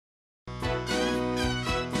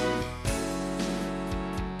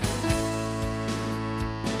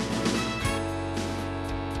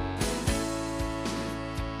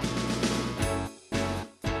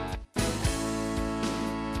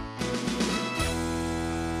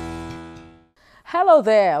Hello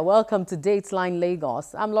there, welcome to Dateline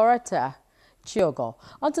Lagos. I'm Loretta Chiogo.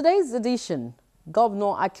 On today's edition,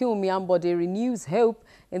 Governor Akinwumi Ambode renews hope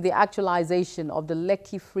in the actualization of the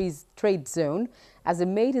Lekki Free Trade Zone as he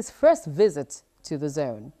made his first visit to the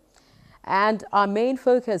zone. And our main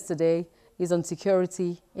focus today is on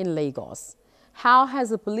security in Lagos. How has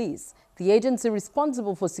the police, the agency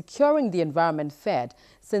responsible for securing the environment, fared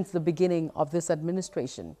since the beginning of this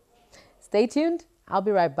administration? Stay tuned. I'll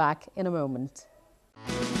be right back in a moment.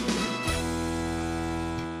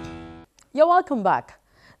 You're welcome back.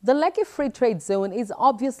 The Lekki Free Trade Zone is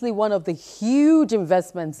obviously one of the huge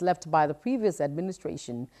investments left by the previous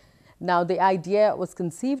administration. Now, the idea was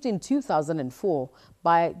conceived in 2004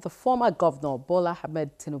 by the former governor, Bola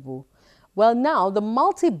Ahmed Tinubu. Well, now the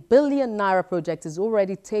multi-billion naira project is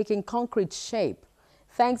already taking concrete shape,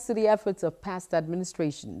 thanks to the efforts of past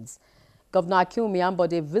administrations. Governor Akinwumi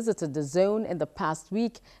Ambode visited the zone in the past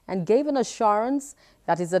week and gave an assurance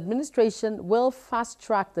that his administration will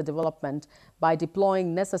fast-track the development by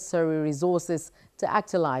deploying necessary resources to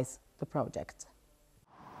actualize the project.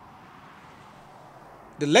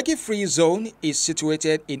 The Lekki Free Zone is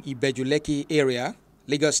situated in Ibeju-Lekki area,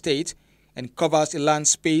 Lagos State, and covers a land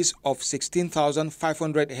space of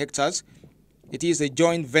 16,500 hectares. It is a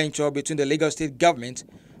joint venture between the Lagos State government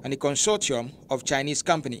and a consortium of Chinese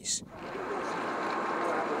companies.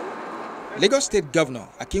 Lagos State Governor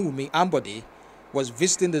Akinwumi Ambode was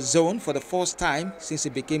visiting the zone for the first time since he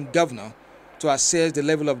became governor to assess the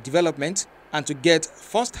level of development and to get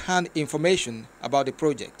first-hand information about the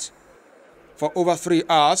project. For over 3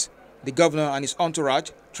 hours, the governor and his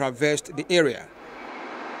entourage traversed the area.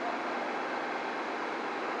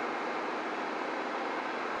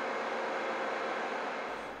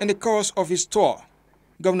 In the course of his tour,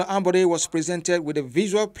 Governor Ambode was presented with a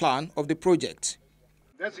visual plan of the project.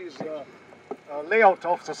 This is a layout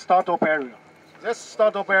of the startup area. This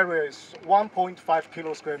startup area is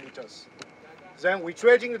 1.5 square meters. Then we're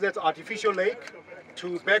trading that artificial lake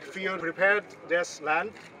to backfill prepared this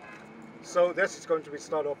land. So this is going to be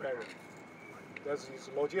startup area. This is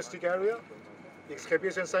logistic area,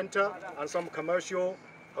 excavation center, and some commercial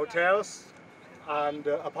hotels and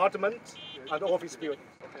apartments and office buildings.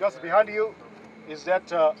 Just behind you is that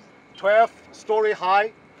 12-story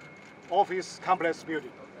high office complex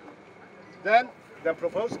building. Then they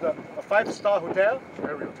proposed a 5-star hotel,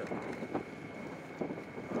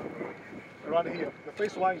 around here. The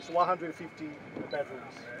first one is 150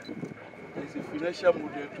 bedrooms. It's a financial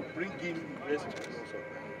model to bring in investors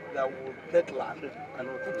that will get land and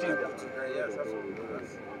put in there.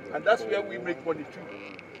 And that's where we make money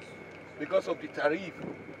too, because of the tariff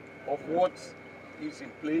of what is in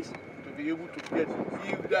place to be able to get.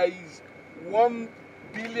 If there is 1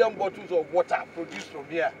 billion bottles of water produced from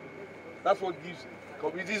here, that's what gives.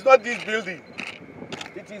 It is not this building.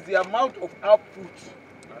 It is the amount of output,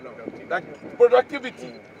 that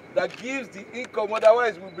productivity, that gives the income.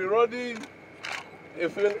 Otherwise, we'll be running a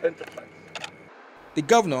failed enterprise. The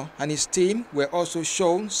governor and his team were also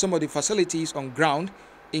shown some of the facilities on ground,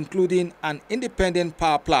 including an independent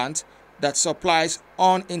power plant that supplies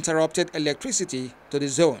uninterrupted electricity to the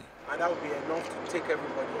zone. And that would be enough to take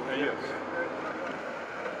everybody. Yes.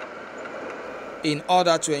 In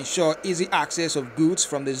order to ensure easy access of goods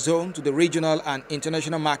from the zone to the regional and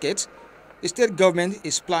international markets, the state government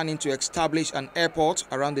is planning to establish an airport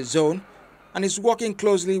around the zone and is working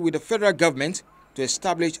closely with the federal government to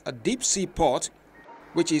establish a deep-sea port,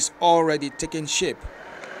 which is already taking shape.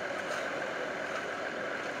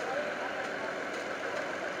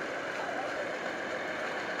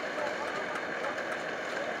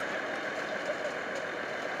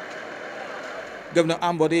 Governor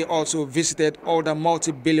Ambode also visited other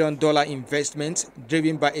multi-billion-dollar investments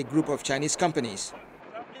driven by a group of Chinese companies.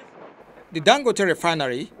 The Dangote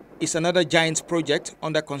refinery is another giant project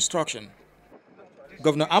under construction.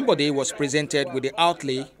 Governor Ambode was presented with the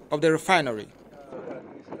outlay of the refinery.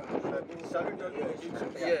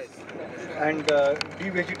 Yes. And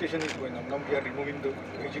devegetation is going on. Now we are removing the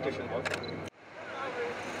vegetation.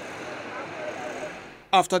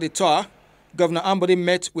 After the tour, Governor Ambode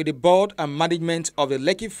met with the board and management of the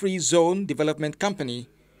Lekki Free Zone Development Company,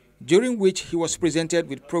 during which he was presented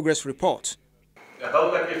with progress report.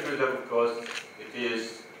 About Lekki Free Zone, of course, it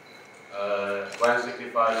is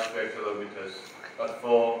 165 square kilometers, but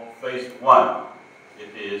for phase 1,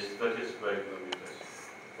 it is 30 square kilometers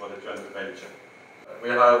for the joint venture. We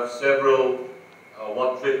have several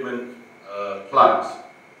water treatment plants,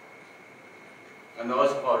 and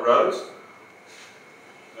also for roads.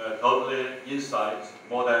 Totally inside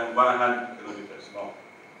more than 100 kilometers long.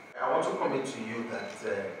 I want to commit to you that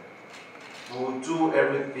we will do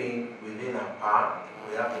everything within our power.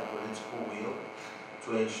 We have the political will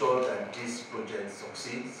to ensure that this project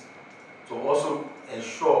succeeds, to also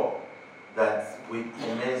ensure that we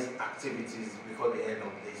commence activities before the end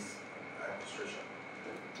of this administration.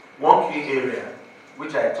 One key area,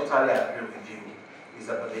 which I totally agree with you, is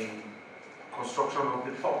about the construction of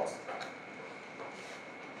the port.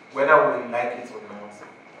 Whether we like it or not,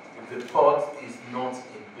 if the port is not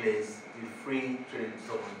in place, the free trade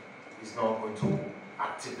zone is not going to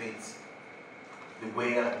activate the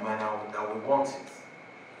way and manner that we want it.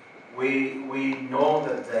 We know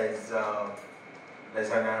that there's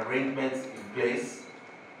an arrangement in place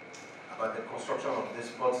about the construction of this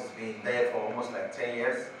port. It's been there for almost like 10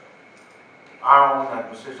 years. Our own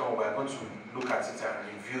administration, we are going to look at it and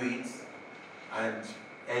review it and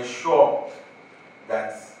ensure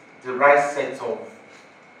that the right set of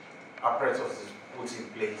apparatus is put in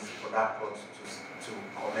place for that port to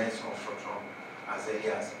commence construction as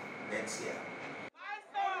early as next year.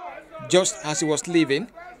 Just as he was leaving,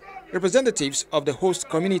 representatives of the host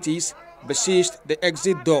communities besieged the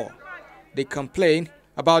exit door. They complained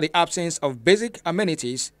about the absence of basic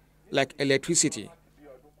amenities like electricity.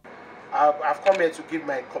 I've come here to give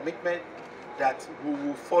my commitment that we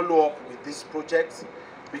will follow up with this project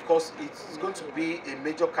because it's going to be a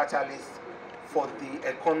major catalyst for the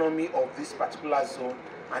economy of this particular zone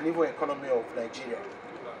and even economy of Nigeria.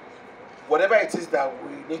 Whatever it is that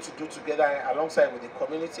we need to do together alongside with the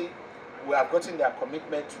community, we have gotten their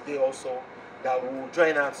commitment today also that we will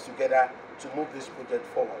join hands together to move this project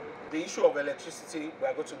forward. The issue of electricity, we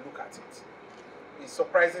are going to look at it. It's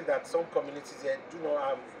surprising that some communities here do not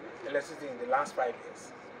have electricity in the last 5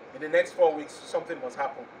 years. In the next 4 weeks, something must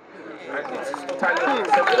happen. And it's totally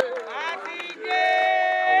unacceptable.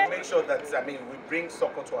 We'll make sure that, we bring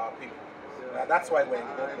succor to our people. That's why we're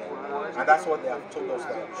involved there. And that's what they have told us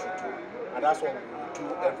that we should do. And that's what we will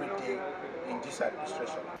do every day in this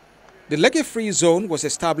administration. The Lekki Free Zone was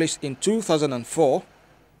established in 2004,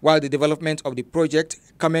 while the development of the project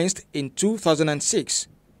commenced in 2006.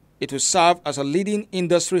 It will serve as a leading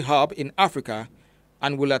industry hub in Africa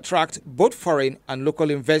and will attract both foreign and local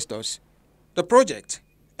investors. The project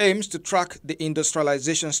aims to track the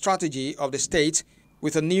industrialization strategy of the state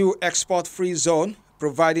with a new export-free zone,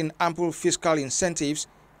 providing ample fiscal incentives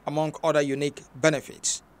among other unique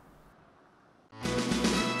benefits.